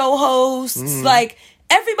night show hosts, like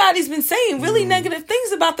everybody's been saying really negative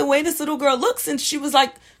things about the way this little girl looks since she was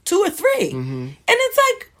like 2 or 3. And it's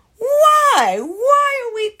like, why? Why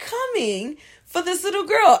are we coming for this little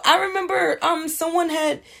girl? I remember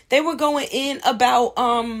they were going in about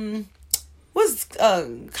what's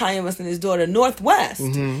Kanye West and his daughter, Northwest.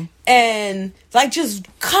 And like just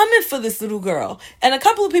coming for this little girl. And a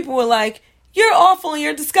couple of people were like, you're awful and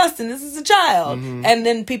you're disgusting. This is a child. And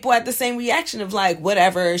then people had the same reaction of like,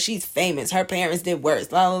 whatever, she's famous. Her parents did worse,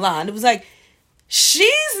 blah, blah, blah. And it was like, she's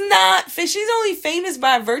only famous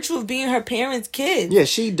by virtue of being her parents' kid. Yeah,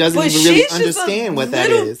 she doesn't even really understand what that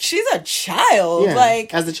is. She's a child. Yeah.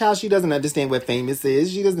 Like, as a child, she doesn't understand what famous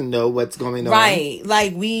is. She doesn't know what's going on. Right.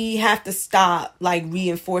 Like, we have to stop, like,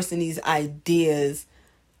 reinforcing these ideas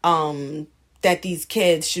that these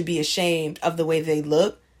kids should be ashamed of the way they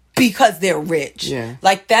look because they're rich. Yeah.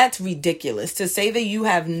 Like, that's ridiculous. To say that you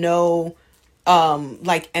have no,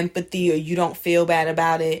 like, empathy or you don't feel bad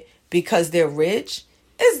about it because they're rich,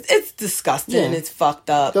 it's disgusting. Yeah. It's fucked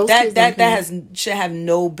up. That should have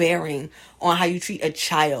no bearing on how you treat a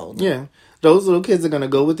child. Yeah. Those little kids are going to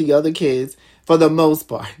go with the other kids for the most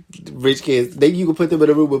part. Rich kids, you can put them in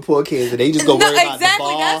a room with poor kids and they just go worry about the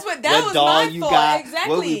ball, that was my fault. Got,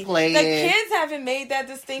 exactly. What we playing. The kids haven't made that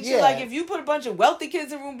distinction. Yeah. Like, if you put a bunch of wealthy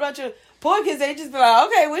kids in a room, a bunch of poor kids, they just be like,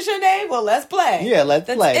 okay, what's your name? Well, let's play. Yeah, let's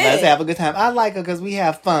play. Let's have a good time. I like her because we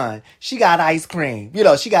have fun. She got ice cream. You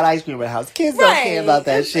know, she got ice cream in the house. Kids don't care about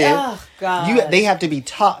that shit. Oh, God. They have to be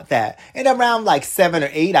taught that. And around like 7 or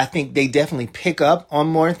 8, I think they definitely pick up on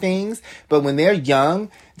more things. But when they're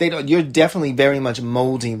young, you're definitely very much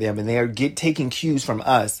molding them, and they're taking cues from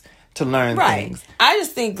us to learn things. I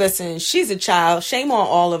just think, listen, she's a child. Shame on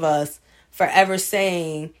all of us for ever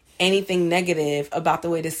saying anything negative about the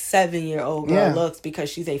way this 7-year-old girl looks because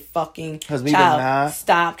she's a fucking child.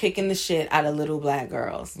 Stop kicking the shit out of little black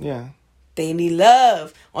girls. Yeah. They need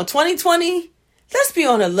love. On 2020, let's be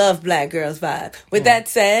on a love black girls vibe. With that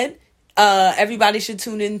said, everybody should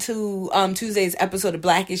tune into Tuesday's episode of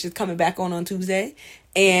Blackish. Is coming back on Tuesday.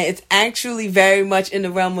 And it's actually very much in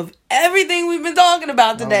the realm of everything we've been talking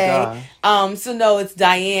about today. So no, it's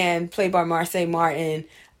Diane, played by Marsai Martin.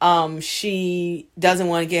 She doesn't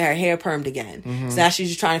want to get her hair permed again. So now she's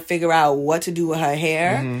just trying to figure out what to do with her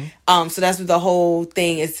hair. So that's what the whole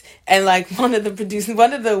thing is. And like one of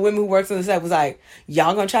the women who works on the set was like,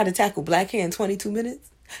 y'all gonna try to tackle black hair in 22 minutes?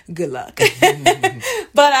 Good luck.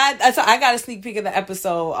 But I got a sneak peek of the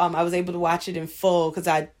episode. I was able to watch it in full because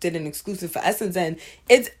I did an exclusive for Essence, and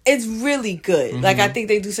it's really good. Like, I think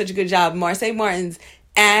they do such a good job. Marsai Martin's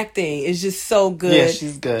acting is just so good. Yeah,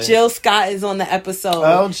 she's good. Jill Scott is on the episode.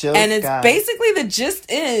 Oh, Jill and it's Scott. basically the gist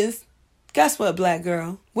is, guess what, black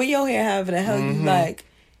girl? With your hair however the hell you like,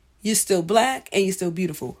 you're still black and you're still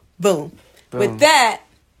beautiful. Boom. With that,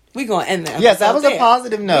 we're going to end the episode. Yes, that was a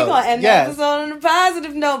positive note. We're going to end the episode on a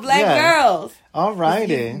positive note, black girls. All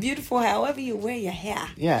righty. Beautiful however you wear your hair.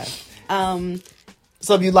 Yeah.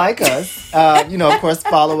 So if you like us, of course,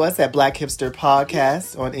 follow us at Black Hipster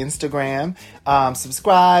Podcast on Instagram.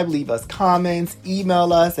 Subscribe, leave us comments,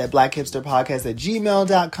 email us at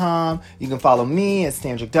blackhipsterpodcast@gmail.com. You can follow me at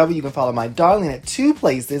Standrick W. You can follow my darling at 2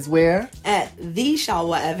 places where? At The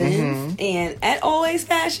Shawa Evans and at Always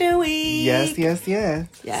Fashion Week. Yes.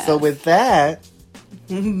 So with that,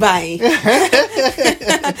 bye.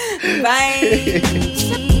 Bye.